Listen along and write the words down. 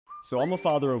So I'm a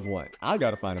father of one. I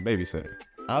gotta find a babysitter.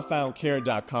 I found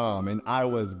care.com and I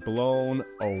was blown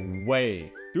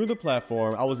away. Through the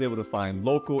platform, I was able to find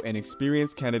local and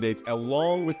experienced candidates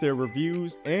along with their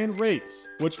reviews and rates,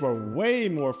 which were way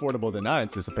more affordable than I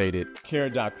anticipated.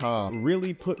 Care.com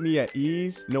really put me at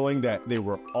ease knowing that they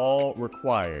were all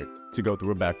required to go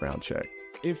through a background check.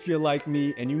 If you're like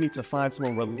me and you need to find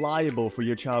someone reliable for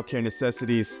your childcare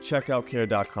necessities, check out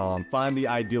care.com. Find the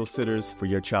ideal sitters for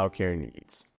your childcare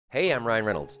needs. Hey, I'm Ryan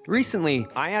Reynolds. Recently,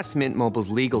 I asked Mint Mobile's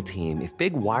legal team if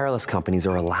big wireless companies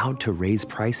are allowed to raise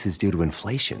prices due to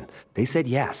inflation. They said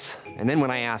yes. And then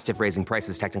when I asked if raising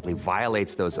prices technically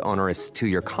violates those onerous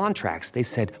two-year contracts, they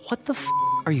said, "What the f***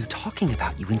 are you talking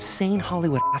about, you insane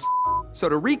Hollywood ass?" So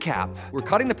to recap, we're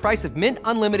cutting the price of Mint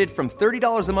Unlimited from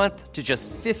 $30 a month to just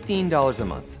 $15 a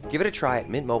month. Give it a try at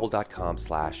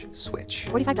mintmobile.com/switch.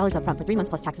 $45 up front for 3 months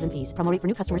plus taxes and fees. Promo rate for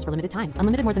new customers for limited time.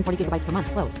 Unlimited more than 40 gigabytes per month.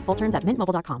 Slows full terms at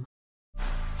mintmobile.com.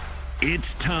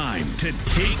 It's time to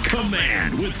take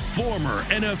command with former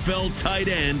NFL tight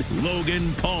end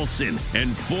Logan Paulsen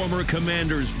and former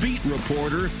Commanders beat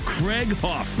reporter Craig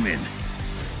Hoffman.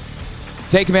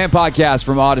 Take Command podcast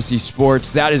from Odyssey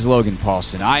Sports. That is Logan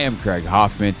Paulsen. I am Craig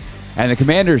Hoffman. And the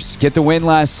Commanders get the win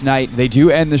last night. They do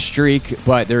end the streak,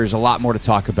 but there's a lot more to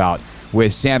talk about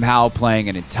with Sam Howell playing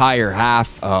an entire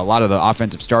half. A lot of the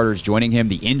offensive starters joining him.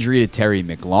 The injury to Terry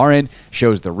McLaurin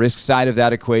shows the risk side of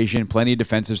that equation. Plenty of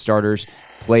defensive starters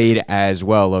played as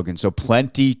well, Logan. So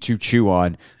plenty to chew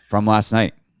on from last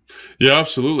night. Yeah,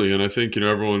 absolutely. And I think,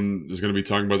 everyone is going to be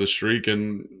talking about the streak,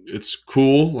 and it's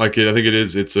cool. I think it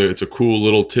is. It's a cool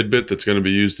little tidbit that's going to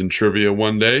be used in trivia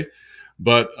one day.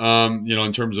 But,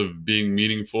 in terms of being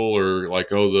meaningful or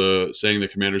saying the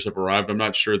Commanders have arrived, I'm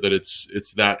not sure that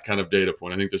it's that kind of data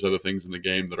point. I think there's other things in the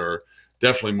game that are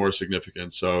definitely more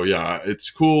significant. So, yeah, it's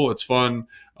cool. It's fun.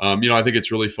 I think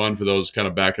it's really fun for those kind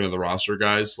of back end of the roster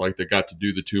guys, like that got to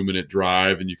do the 2-minute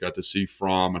drive, and you got to see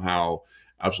Fromm and how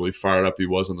absolutely fired up he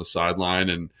was on the sideline,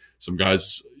 and some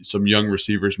young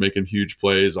receivers making huge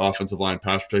plays, offensive line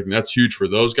pass protecting. That's huge for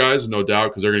those guys, no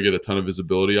doubt, because they're going to get a ton of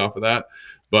visibility off of that.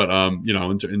 But,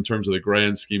 in terms of the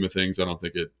grand scheme of things, I don't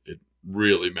think it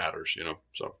really matters,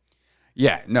 so.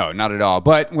 Yeah, no, not at all.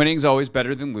 But winning's always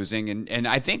better than losing. And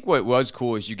I think what was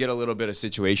cool is you get a little bit of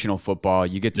situational football.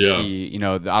 You get to see,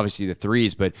 obviously the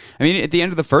threes. But, at the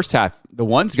end of the first half, the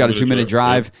ones got a 2-minute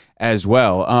drive as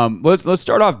well. Let's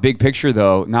start off big picture,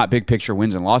 though. Not big picture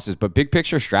wins and losses, but big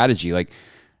picture strategy. Like,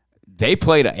 they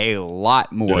played a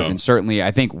lot more than certainly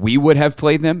I think we would have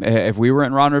played them if we were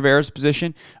in Ron Rivera's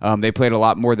position. They played a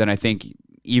lot more than I think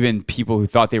even people who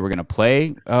thought they were going to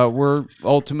play were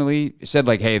ultimately said,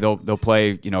 like, hey, they'll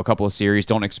play, a couple of series,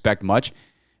 don't expect much.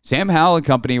 Sam Howell and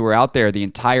company were out there the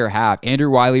entire half.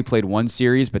 Andrew Wiley played one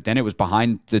series, but then it was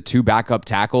behind the two backup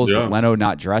tackles with Leno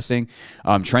not dressing.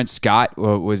 Trent Scott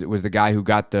was the guy who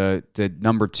got the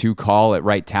number 2 call at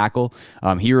right tackle.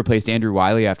 He replaced Andrew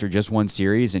Wiley after just one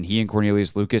series, and he and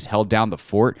Cornelius Lucas held down the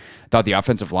fort. I thought the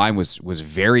offensive line was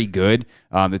very good.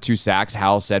 The 2 sacks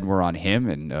Howell said were on him,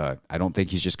 and I don't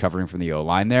think he's just covering from the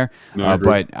O-line there. No,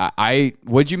 but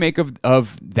what'd you make of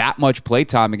that much play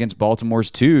time against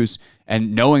Baltimore's 2s,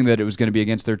 and knowing that it was going to be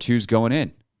against their 2s going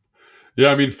in?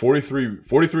 Yeah,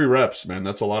 43 reps, man.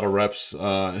 That's a lot of reps in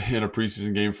a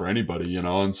preseason game for anybody,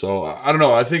 And so I don't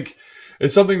know. I think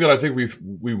it's something that I think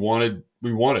we wanted. I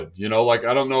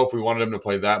don't know if we wanted him to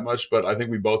play that much, but I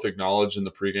think we both acknowledged in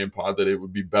the pregame pod that it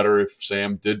would be better if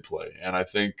Sam did play. And I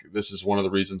think this is one of the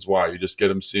reasons why. You just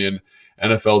get him seeing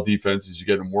NFL defenses. You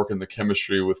get him working the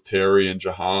chemistry with Terry and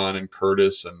Jahan and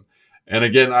Curtis. And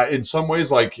again, in some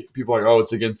ways, like, people are like, oh,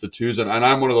 it's against the 2s. And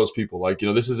I'm one of those people, like,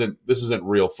 this isn't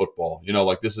real football.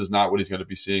 This is not what he's going to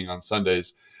be seeing on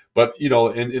Sundays. But,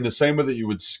 in the same way that you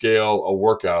would scale a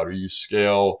workout or you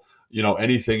scale,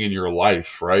 anything in your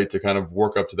life, right, to kind of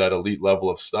work up to that elite level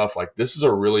of stuff, like, this is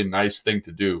a really nice thing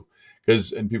to do.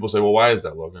 And people say, well, why is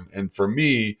that, Logan? And for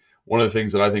me, one of the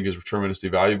things that I think is tremendously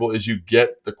valuable is you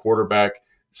get the quarterback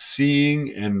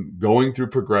seeing and going through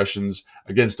progressions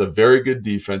against a very good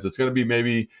defense. It's going to be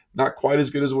maybe not quite as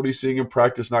good as what he's seeing in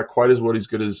practice, not quite as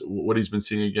good as what he's been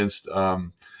seeing against,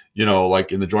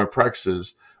 like in the joint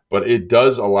practices, but it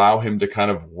does allow him to kind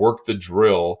of work the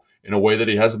drill in a way that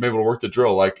he hasn't been able to work the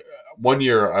drill. Like, one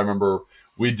year I remember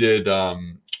we did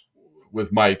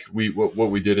with Mike, what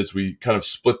we did is we kind of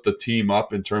split the team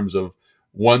up in terms of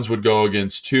 1s would go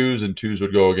against 2s and 2s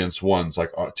would go against 1s.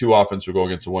 Like, 2 offense would go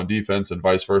against the 1 defense and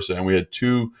vice versa. And we had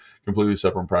 2 completely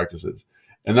separate practices.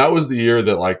 And that was the year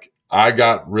that, like, I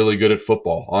got really good at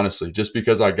football, honestly, just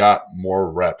because I got more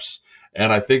reps.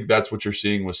 And I think that's what you're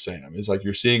seeing with Sam. Is like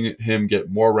you're seeing him get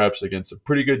more reps against a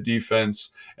pretty good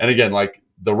defense. And again, like,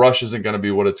 the rush isn't going to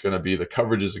be what it's going to be. The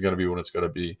coverage isn't going to be what it's going to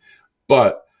be.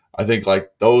 But I think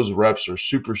like those reps are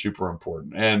super, super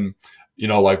important. And,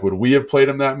 like, would we have played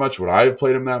him that much? Would I have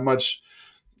played him that much?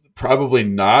 Probably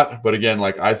not. But again,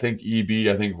 like, I think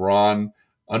I think Ron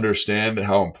understand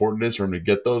how important it is for him to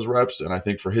get those reps. And I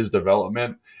think for his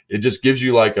development, it just gives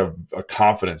you like a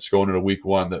confidence going into week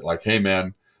one that like, hey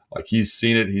man, like he's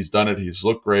seen it, he's done it, he's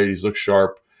looked great, he's looked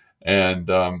sharp. And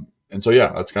so,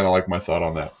 yeah, that's kind of like my thought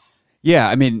on that. Yeah.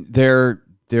 I mean, they're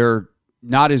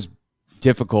not as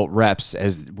difficult reps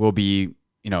as will be,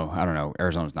 I don't know,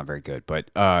 Arizona's not very good, but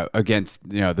against,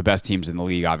 the best teams in the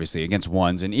league, obviously, against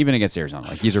ones and even against Arizona,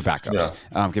 like these are backups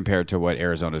compared to what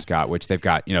Arizona's got, which they've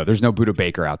got, there's no Buda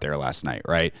Baker out there last night,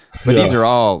 right? But these are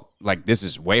all, like, this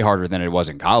is way harder than it was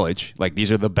in college. Like,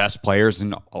 these are the best players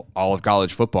in all of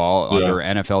college football under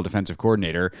NFL defensive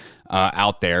coordinator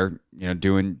out there,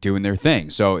 doing their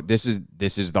thing. So this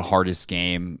is the hardest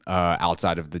game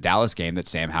outside of the Dallas game that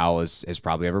Sam Howell has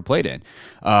probably ever played in,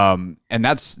 and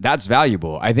that's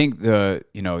valuable. I think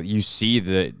you see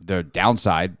the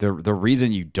downside. The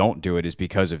reason you don't do it is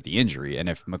because of the injury, and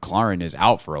if McLaurin is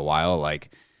out for a while,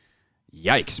 like,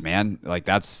 yikes, man, like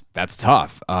that's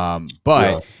tough.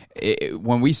 But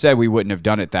when we said we wouldn't have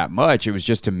done it that much, it was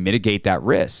just to mitigate that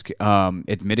risk,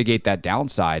 mitigate that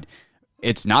downside.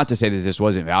 It's not to say that this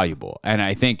wasn't valuable. And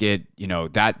I think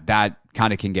that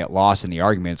kind of can get lost in the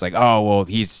argument. It's like, oh, well,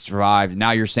 he's survived.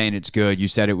 Now you're saying it's good. You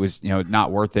said it was,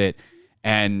 not worth it.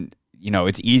 And,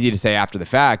 it's easy to say after the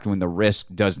fact when the risk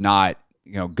does not,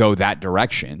 go that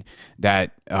direction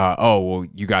that, oh, well,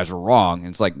 you guys were wrong. And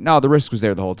it's like, no, the risk was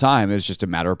there the whole time. It was just a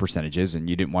matter of percentages and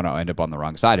you didn't want to end up on the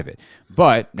wrong side of it.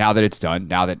 But now that it's done,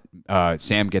 now that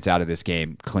Sam gets out of this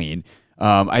game clean,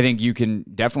 I think you can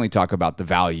definitely talk about the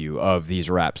value of these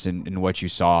reps and what you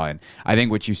saw. And I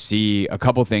think what you see, a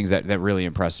couple things that really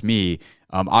impressed me,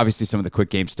 obviously some of the quick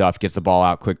game stuff, gets the ball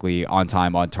out quickly, on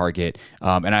time, on target.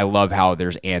 And I love how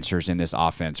there's answers in this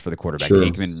offense for the quarterback. Sure.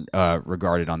 Aikman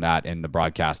regarded on that in the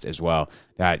broadcast as well,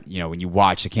 that, when you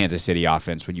watch the Kansas City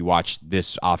offense, when you watch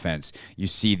this offense, you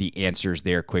see the answers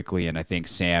there quickly. And I think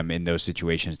Sam in those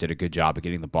situations did a good job of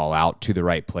getting the ball out to the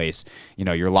right place.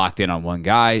 You're locked in on one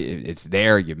guy. It's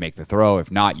there. You make the throw.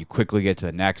 If not, you quickly get to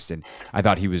the next. And I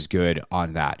thought he was good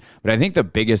on that. But I think the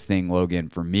biggest thing, Logan,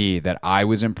 for me that I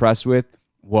was impressed with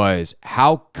was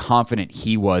how confident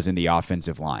he was in the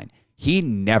offensive line. He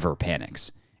never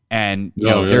panics. And,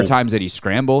 there are times that he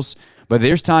scrambles, but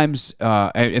there's times,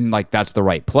 and like that's the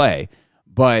right play.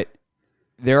 But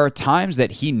there are times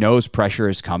that he knows pressure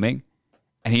is coming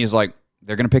and he's like,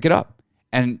 they're going to pick it up.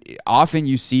 And often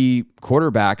you see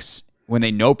quarterbacks, when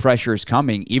they know pressure is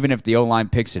coming, even if the O-line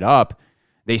picks it up,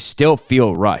 they still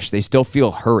feel rushed. They still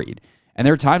feel hurried. And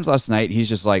there were times last night he's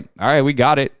just like, all right, we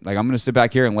got it. Like, I'm going to sit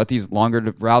back here and let these longer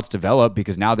routes develop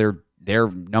because now their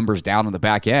numbers down on the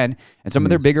back end. And some of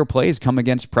their bigger plays come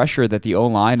against pressure that the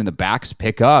O-line and the backs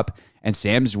pick up. And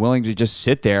Sam's willing to just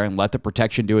sit there and let the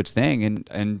protection do its thing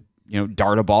and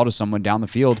dart a ball to someone down the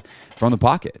field from the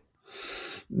pocket.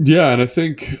 Yeah, and I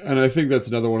think that's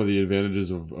another one of the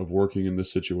advantages of working in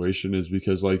this situation is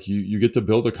because like you get to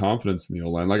build a confidence in the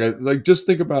O-line. Like just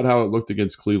think about how it looked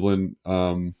against Cleveland.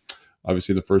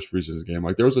 Obviously in the first preseason game,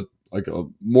 like there was a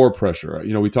more pressure.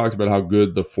 We talked about how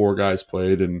good the four guys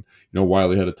played, and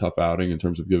Wiley had a tough outing in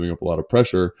terms of giving up a lot of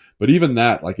pressure. But even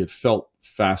that, like, it felt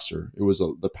faster. It was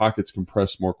the pockets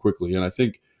compressed more quickly, and I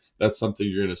think that's something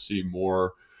you're going to see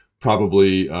more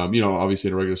probably. Obviously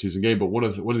in a regular season game, but one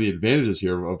of the advantages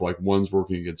here of like ones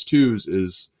working against twos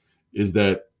is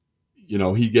that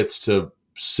he gets to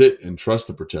sit and trust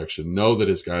the protection, know that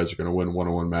his guys are going to win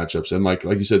one-on-one matchups, and like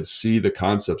you said, see the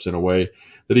concepts in a way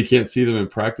that he can't see them in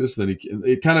practice. Then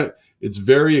it's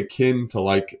very akin to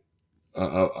like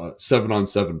a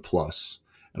 7-on-7 plus.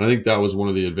 And I think that was one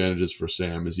of the advantages for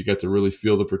Sam is he got to really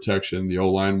feel the protection. The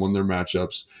O-line won their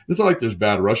matchups. It's not like there's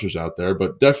bad rushers out there,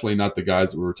 but definitely not the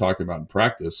guys that we were talking about in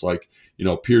practice. Like,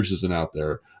 Pierce isn't out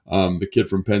there. The kid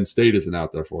from Penn State isn't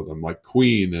out there for them, like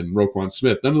Queen and Roquan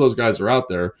Smith. None of those guys are out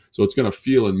there. So it's going to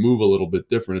feel and move a little bit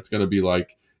different. It's going to be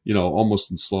like,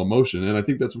 almost in slow motion. And I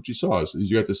think that's what you saw is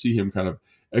you got to see him kind of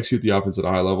execute the offense at a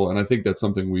high level. And I think that's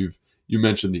something you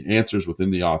mentioned the answers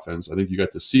within the offense. I think you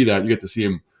got to see that. You get to see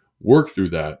him work through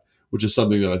that, which is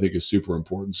something that I think is super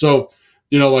important. So,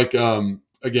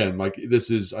 again, like I think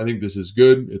this is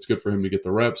good. It's good for him to get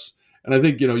the reps. And I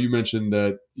think, you mentioned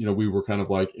that, we were kind of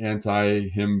like anti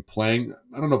him playing.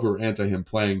 I don't know if we were anti him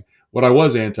playing. What I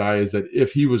was anti is that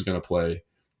if he was going to play,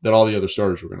 that all the other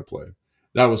starters were going to play.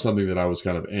 That was something that I was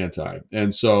kind of anti.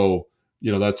 And so,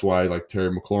 that's why like Terry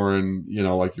McLaurin,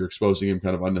 like you're exposing him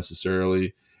kind of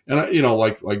unnecessarily. And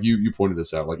like you pointed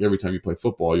this out, like every time you play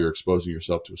football, you're exposing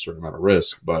yourself to a certain amount of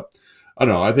risk. But I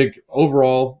don't know. I think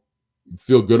overall,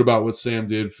 feel good about what Sam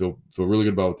did. Feel really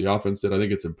good about what the offense did. I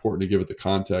think it's important to give it the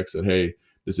context that, hey,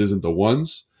 this isn't the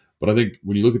ones. But I think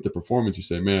when you look at the performance, you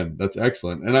say, man, that's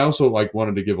excellent. And I also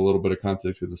wanted to give a little bit of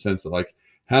context in the sense that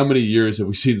how many years have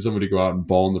we seen somebody go out and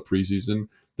ball in the preseason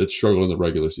that struggled in the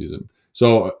regular season?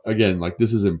 So again,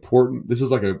 this is important. This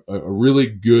is a really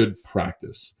good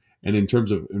practice. And in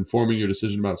terms of informing your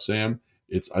decision about Sam,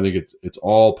 I think it's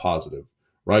all positive,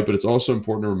 right? But it's also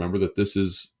important to remember that this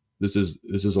is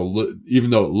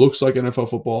even though it looks like NFL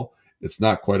football, it's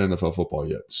not quite NFL football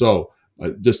yet. So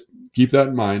just keep that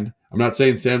in mind. I'm not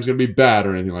saying Sam's going to be bad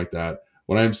or anything like that.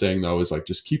 What I am saying though is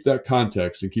just keep that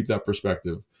context and keep that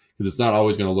perspective, because it's not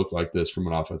always going to look like this from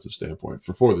an offensive standpoint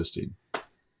for this team.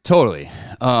 Totally.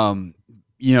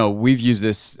 We've used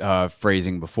this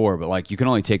phrasing before, but you can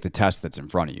only take the test that's in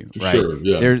front of you, right? Sure,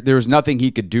 yeah. There's nothing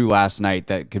he could do last night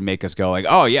that could make us go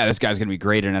oh yeah, this guy's going to be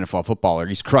great in NFL football, or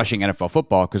he's crushing NFL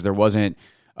football, because there wasn't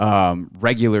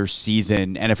regular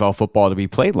season NFL football to be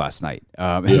played last night.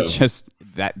 It's just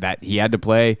that he had to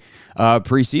play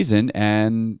preseason,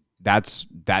 and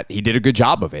that he did a good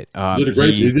job of it. He did a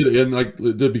great. He did,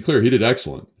 and to be clear, he did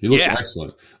excellent. He looked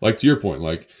excellent. To your point,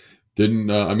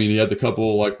 he had the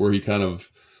couple where he kind of,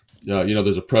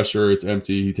 there's a pressure, it's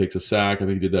empty, he takes a sack. I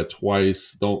think he did that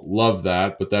twice. Don't love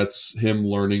that, but that's him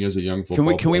learning as a young football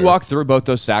player. Can we walk through both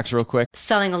those sacks real quick?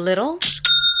 Selling a little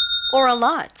or a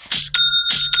lot?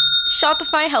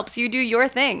 Shopify helps you do your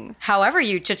thing, however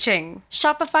you cha-ching.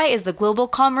 Shopify is the global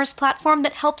commerce platform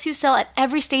that helps you sell at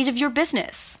every stage of your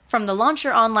business. From the launch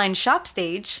your online shop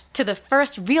stage, to the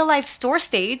first real-life store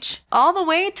stage, all the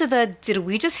way to the did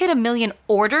we just hit 1 million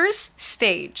orders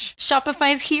stage.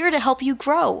 Shopify's here to help you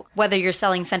grow. Whether you're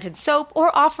selling scented soap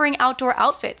or offering outdoor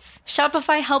outfits,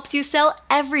 Shopify helps you sell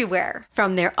everywhere.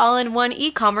 From their all-in-one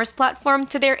e-commerce platform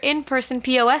to their in-person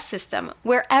POS system,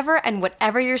 wherever and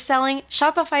whatever you're selling,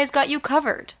 Shopify's got you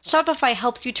covered. Shopify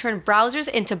helps you turn browsers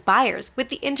into buyers with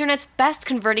the internet's best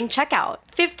converting checkout.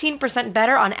 15%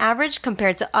 better on average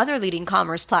compared to other leading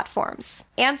commerce platforms.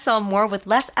 And sell more with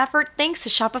less effort thanks to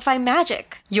Shopify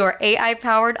Magic, your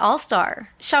AI-powered all-star.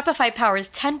 Shopify powers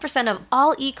 10% of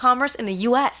all e-commerce in the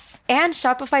US. And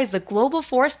Shopify is the global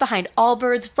force behind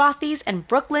Allbirds, Rothy's, and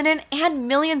Brooklinen, and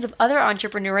millions of other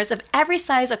entrepreneurs of every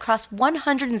size across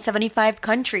 175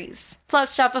 countries.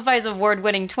 Plus, Shopify's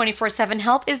award-winning 24/7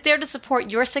 help is there to support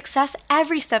your success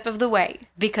every step of the way.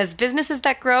 Because businesses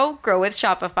that grow with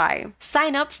Shopify.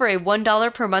 Sign up for a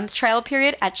 $1 per month trial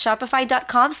period at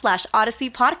shopify.com/Odyssey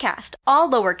Podcast, all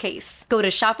lowercase. Go to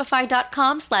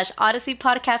shopify.com/Odyssey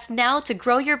Podcast now to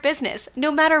grow your business,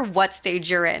 no matter what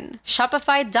stage you're in.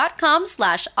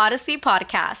 Shopify.com/Odyssey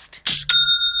Podcast.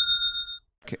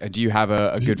 Do you have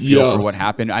a good feel for what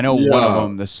happened? I know one of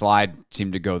them, the slide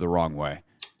seemed to go the wrong way.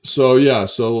 So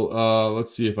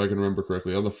let's see if I can remember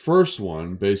correctly. On the first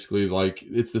one, basically,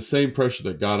 it's the same pressure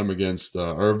that got him against,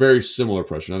 or a very similar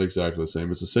pressure, not exactly the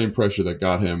same. It's the same pressure that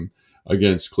got him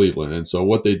against Cleveland. And so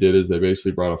what they did is they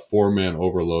basically brought a 4-man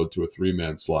overload to a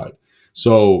 3-man slide.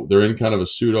 So they're in kind of a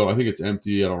pseudo. I think it's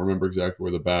empty. I don't remember exactly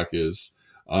where the back is,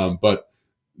 but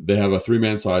they have a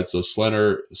 3-man slide. So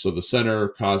the center,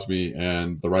 Cosme,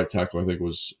 and the right tackle, I think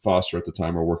was Foster at the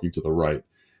time, are working to the right.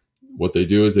 What they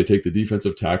do is they take the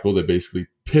defensive tackle. They basically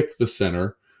pick the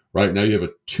center. Right now you have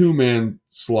a 2-man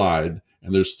slide,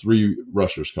 and there's 3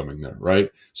 rushers coming there.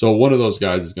 Right, so one of those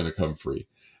guys is going to come free,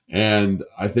 and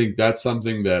I think that's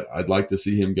something that I'd like to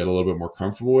see him get a little bit more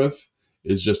comfortable with.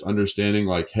 Is just understanding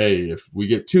hey, if we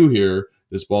get 2 here,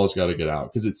 this ball's got to get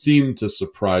out, because it seemed to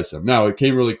surprise him. Now it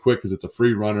came really quick because it's a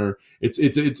free runner. It's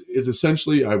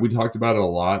essentially, we talked about it a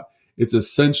lot. It's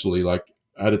essentially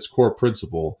at its core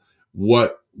principle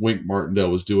what Wink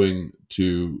Martindale was doing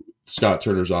to Scott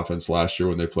Turner's offense last year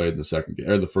when they played in the second game,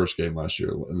 or the first game last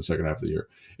year in the second half of the year.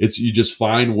 It's you just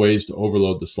find ways to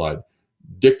overload the slide,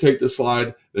 dictate the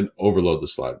slide, then overload the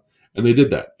slide. And they did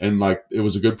that. And it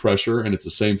was a good pressure, and it's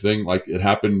the same thing. It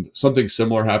happened, something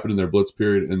similar happened in their blitz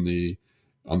period on the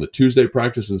Tuesday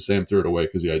practice, and Sam threw it away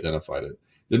because he identified it.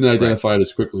 Didn't identify it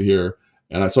as quickly here.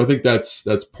 And so I think that's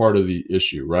part of the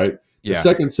issue, right? Yeah. The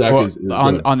second sack is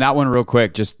on that one real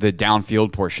quick, just the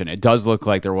downfield portion. It does look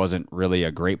like there wasn't really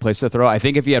a great place to throw. I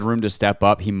think if he had room to step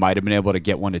up, he might have been able to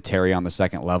get one to Terry on the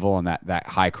second level on that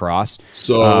high cross.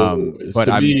 So but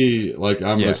to me,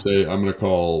 I'm going to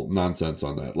call nonsense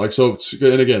on that.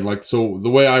 And again, so the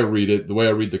way I read it, the way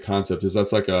I read the concept is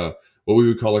that's what we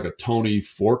would call a Tony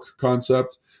fork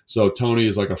concept. So Tony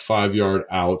is a 5-yard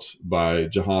out by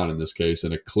Jahan in this case,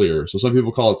 and a clear. So some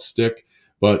people call it stick,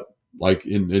 but like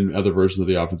in other versions of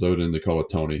the offense, I would call it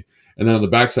Tony. And then on the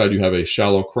backside, you have a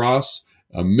shallow cross,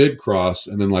 a mid cross,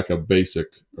 and then like a basic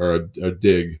or a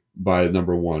dig by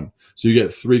number 1. So you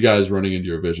get 3 guys running into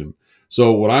your vision.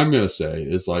 So what I'm going to say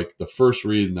is like the first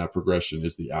read in that progression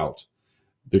is the out.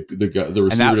 The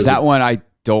receiver and that one I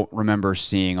don't remember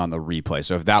seeing on the replay.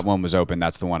 So if that one was open,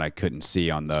 that's the one I couldn't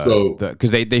see on the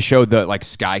because they showed the like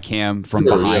sky cam from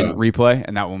behind replay,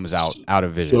 and that one was out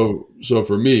of vision. So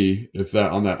for me, if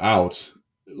that on that out,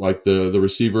 like the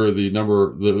receiver,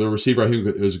 the receiver, I think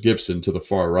it was Gibson to the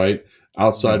far right,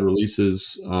 outside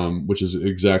releases, which is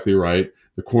exactly right.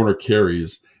 The corner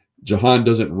carries. Jahan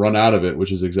doesn't run out of it,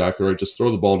 which is exactly right. Just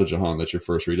throw the ball to Jahan. That's your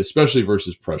first read, especially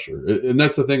versus pressure. And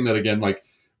that's the thing that, again, like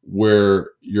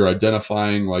where you're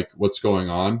identifying like what's going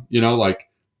on, like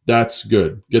that's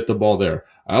good. Get the ball there.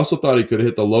 I also thought he could have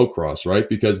hit the low cross, right?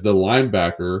 Because the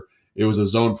linebacker, it was a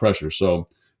zone pressure. So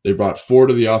they brought 4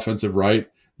 to the offensive right.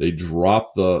 They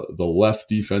dropped the left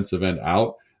defensive end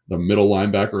out. The middle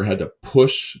linebacker had to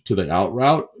push to the out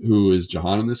route, who is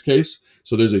Jahan in this case.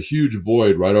 So there's a huge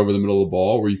void right over the middle of the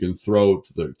ball where you can throw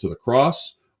to the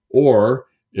cross, or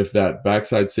if that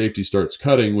backside safety starts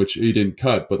cutting, which he didn't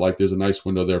cut, but like there's a nice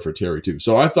window there for Terry too.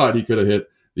 So I thought he could have hit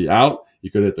the out, he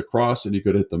could hit the cross, and he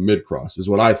could hit the mid cross is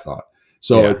what I thought.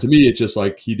 So to me, it's just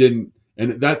like he didn't,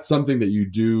 and that's something that you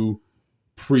do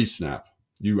pre-snap.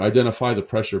 You identify the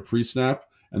pressure pre-snap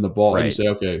and the ball, and you say,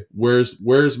 okay,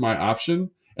 where's my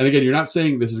option? And again, you're not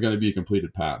saying this is going to be a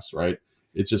completed pass, right?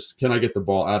 It's just, can I get the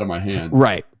ball out of my hand?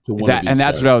 Right. And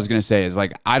that's what I was going to say is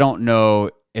like, I don't know,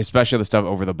 especially the stuff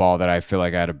over the ball that I feel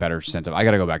like I had a better sense of. I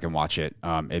got to go back and watch it,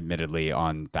 admittedly,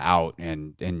 on the out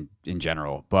and in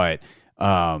general. But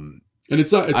and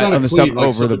it's not on the stuff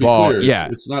over the ball. Clear,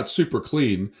 it's not super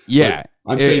clean. Yeah.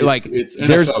 I'm saying like it's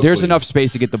there's enough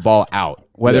space to get the ball out.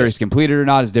 Whether it's completed or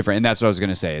not is different. And that's what I was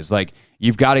going to say is like,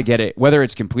 you've got to get it, whether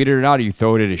it's completed or not, or you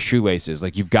throw it at his shoelaces,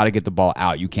 like you've got to get the ball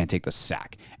out. You can't take the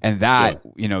sack. And that,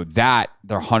 that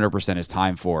there 100% is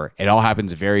time for. It all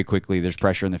happens very quickly. There's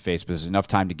pressure in the face, but there's enough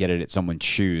time to get it at someone's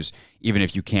shoes, even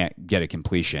if you can't get a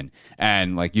completion.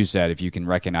 And like you said, if you can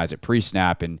recognize it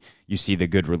pre-snap and you see the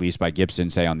good release by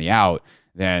Gibson, say on the out,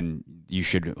 then you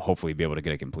should hopefully be able to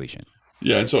get a completion.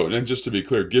 Yeah, and just to be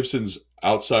clear, Gibson's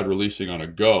outside releasing on a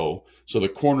go, so the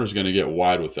corner's going to get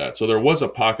wide with that. So there was a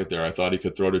pocket there I thought he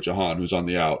could throw to Jahan, who's on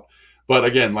the out. But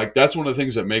again, like that's one of the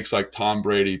things that makes like Tom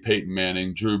Brady, Peyton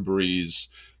Manning, Drew Brees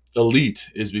elite,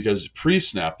 is because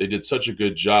pre-snap they did such a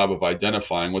good job of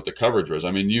identifying what the coverage was. I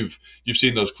mean, you've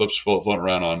seen those clips floating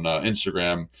around on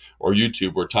Instagram or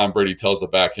YouTube where Tom Brady tells the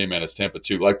back, "Hey man, it's Tampa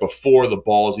 2," like before the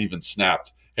ball's even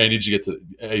snapped. "Hey, I need you to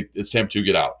get to, hey, it's Tampa 2,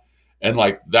 get out." And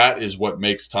like that is what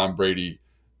makes Tom Brady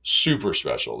super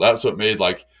special. That's what made,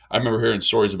 like, I remember hearing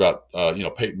stories about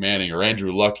Peyton Manning or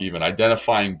Andrew Luck even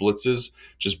identifying blitzes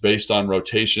just based on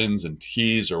rotations and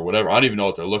keys or whatever. I don't even know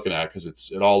what they're looking at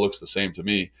because it all looks the same to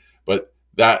me. But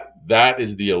that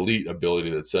is the elite ability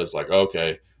that says like,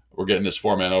 okay, we're getting this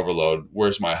 4-man overload.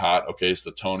 Where's my hot? Okay, it's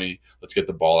the Tony. Let's get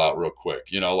the ball out real quick.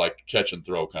 Like catch and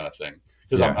throw kind of thing.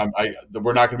 Because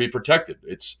we're not going to be protected.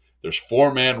 There's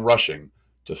 4-man rushing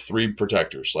to 3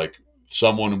 protectors. Like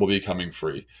someone will be coming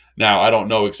free. Now, I don't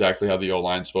know exactly how the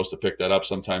O-line is supposed to pick that up.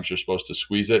 Sometimes you're supposed to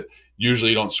squeeze it.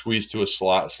 Usually you don't squeeze to a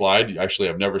slide. Actually,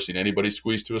 I've never seen anybody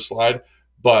squeeze to a slide.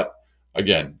 But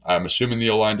again, I'm assuming the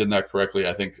O-line did that correctly.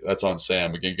 I think that's on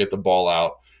Sam. Again, get the ball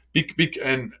out.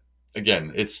 And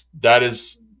again, that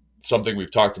is something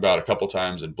we've talked about a couple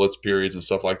times in blitz periods and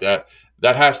stuff like that.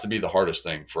 That has to be the hardest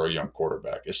thing for a young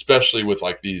quarterback, especially with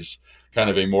like these kind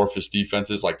of amorphous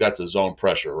defenses. Like that's a zone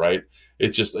pressure, right?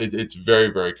 It's very,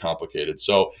 very complicated.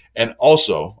 So, and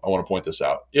also I want to point this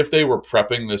out. If they were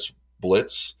prepping this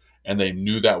blitz and they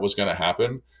knew that was going to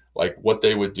happen, like what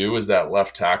they would do is that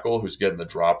left tackle who's getting the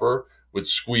dropper would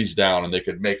squeeze down and they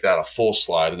could make that a full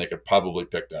slide and they could probably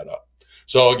pick that up.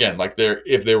 So again, like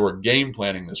if they were game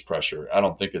planning this pressure, I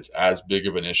don't think it's as big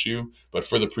of an issue, but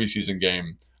for the preseason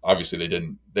game, obviously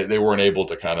they weren't able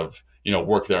to kind of,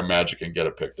 work their magic and get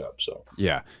it picked up. So,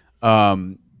 yeah.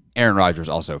 Aaron Rodgers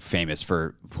also famous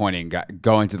for going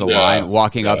to the line,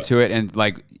 walking up to it. And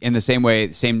like in the same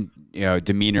way, same,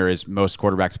 demeanor as most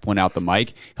quarterbacks point out the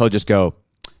mic, he'll just go,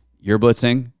 "You're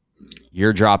blitzing,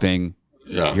 you're dropping,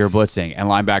 you're blitzing." And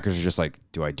linebackers are just like,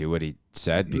 "Do I do what he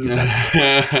said? Because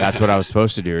that's what I was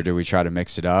supposed to do. Or do we try to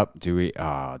mix it up? Do we?"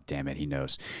 Oh, damn it. He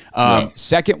knows.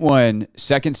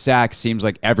 Second sack seems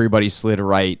like everybody slid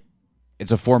right.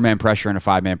 It's a 4-man pressure and a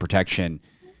 5-man protection.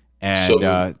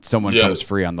 And someone comes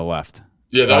free on the left.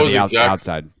 Yeah, that was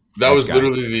outside. That was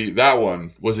literally that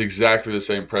one was exactly the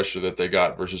same pressure that they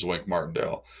got versus Wink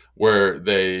Martindale, where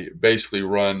they basically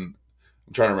run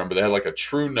I'm trying to remember. They had like a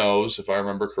true nose, if I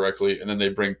remember correctly, and then they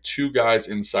bring 2 guys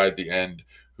inside the end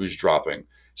who's dropping.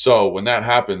 So when that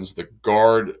happens, the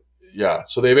guard,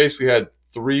 so they basically had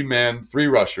 3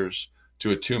 rushers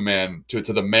to a 2-man, to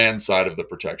the man side of the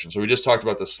protection. So we just talked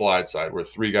about the slide side where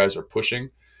 3 guys are pushing.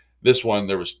 This one,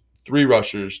 there was 3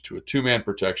 rushers to a 2-man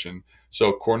protection.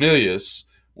 So Cornelius,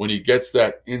 when he gets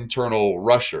that internal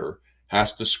rusher,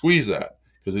 has to squeeze that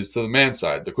because it's to the man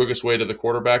side. The quickest way to the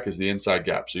quarterback is the inside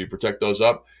gap. So you protect those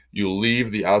up. You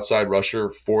leave the outside rusher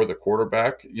for the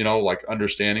quarterback, like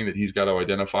understanding that he's got to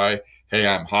identify, hey,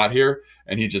 I'm hot here,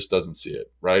 and he just doesn't see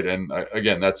it, right? And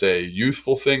again, that's a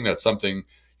youthful thing. That's something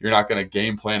you're not going to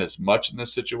game plan as much in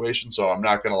this situation. So I'm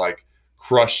not going to like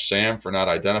crush Sam for not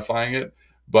identifying it.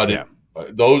 But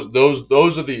those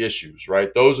are the issues,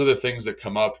 right? Those are the things that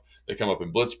come up. They come up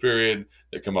in blitz period.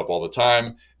 They come up all the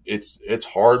time. It's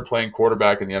hard playing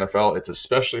quarterback in the NFL. It's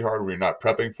especially hard when you're not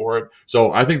prepping for it.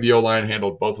 So I think the O-line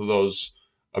handled both of those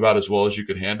about as well as you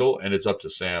could handle, and it's up to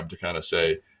Sam to kind of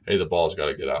say, hey, the ball's got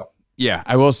to get out. Yeah,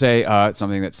 I will say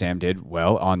something that Sam did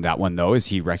well on that one, though, is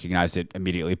he recognized it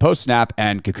immediately post-snap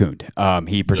and cocooned.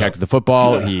 He protected the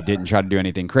football. He didn't try to do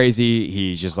anything crazy.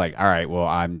 He's just like, all right, well,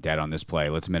 I'm dead on this play.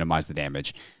 Let's minimize the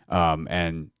damage.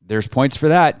 And there's points for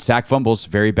that. Sack fumbles,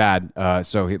 very bad.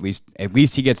 So at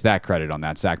least he gets that credit on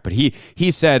that sack. But he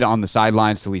said on the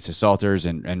sidelines to Lisa Salters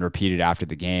and repeated after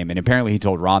the game, and apparently he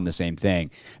told Ron the same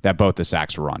thing, that both the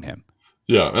sacks were on him.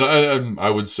 Yeah, and I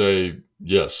would say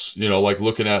yes. Like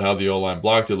looking at how the O-line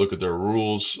blocked it, look at their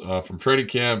rules from training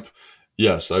camp.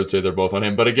 Yes, I would say they're both on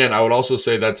him. But again, I would also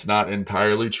say that's not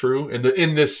entirely true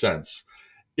in this sense.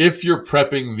 If you're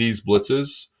prepping these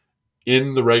blitzes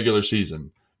in the regular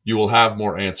season, you will have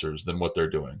more answers than what they're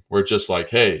doing. We're just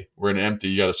like, hey, we're in empty.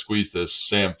 You got to squeeze this.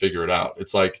 Sam, figure it out.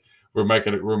 It's like we might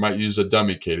use a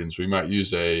dummy cadence. We might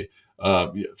use a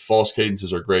false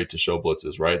cadences are great to show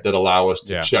blitzes, right? That allow us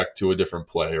to check to a different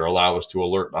play or allow us to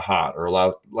alert a hot or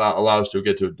allow us to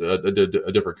get to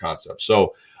a different concept.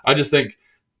 So I just think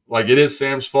like it is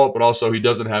Sam's fault, but also he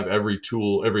doesn't have every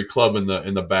tool, every club in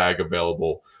the bag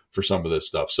available for some of this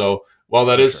stuff. So while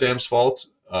that is Sam's fault,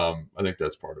 I think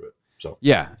that's part of it. So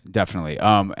yeah, definitely.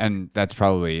 And that's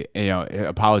probably,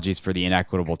 apologies for the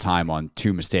inequitable time on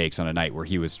 2 mistakes on a night where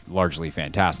he was largely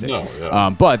fantastic. No,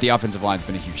 yeah. But the offensive line's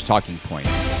been a huge talking point.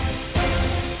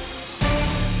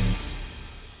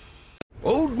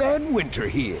 Old Man Winter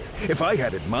here. If I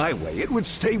had it my way, it would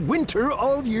stay winter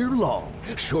all year long.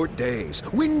 Short days,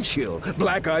 wind chill,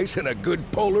 black ice, and a good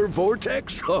polar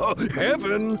vortex. Oh,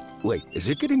 heaven! Wait, is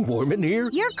it getting warm in here?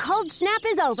 Your cold snap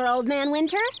is over, Old Man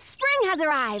Winter. Spring has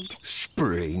arrived.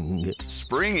 Spring.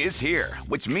 Spring is here,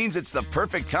 which means it's the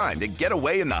perfect time to get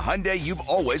away in the Hyundai you've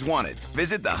always wanted.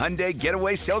 Visit the Hyundai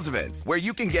Getaway Sales Event, where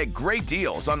you can get great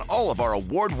deals on all of our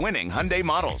award-winning Hyundai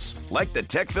models, like the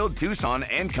tech-filled Tucson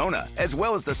and Kona, as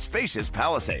well as the spacious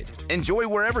Palisade. Enjoy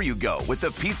wherever you go with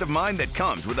the peace of mind that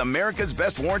comes with America's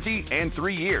best warranty and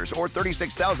 3 years or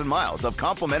 36,000 miles of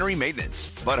complimentary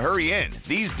maintenance. But hurry in,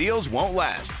 these deals won't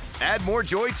last. Add more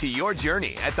joy to your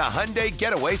journey at the Hyundai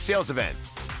Getaway Sales Event.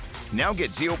 Now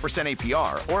get 0%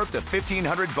 APR or up to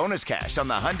 $1,500 bonus cash on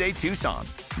the Hyundai Tucson.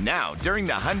 Now, during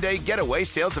the Hyundai Getaway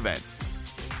Sales Event.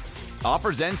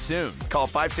 Offers end soon. Call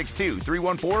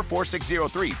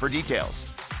 562-314-4603 for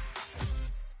details.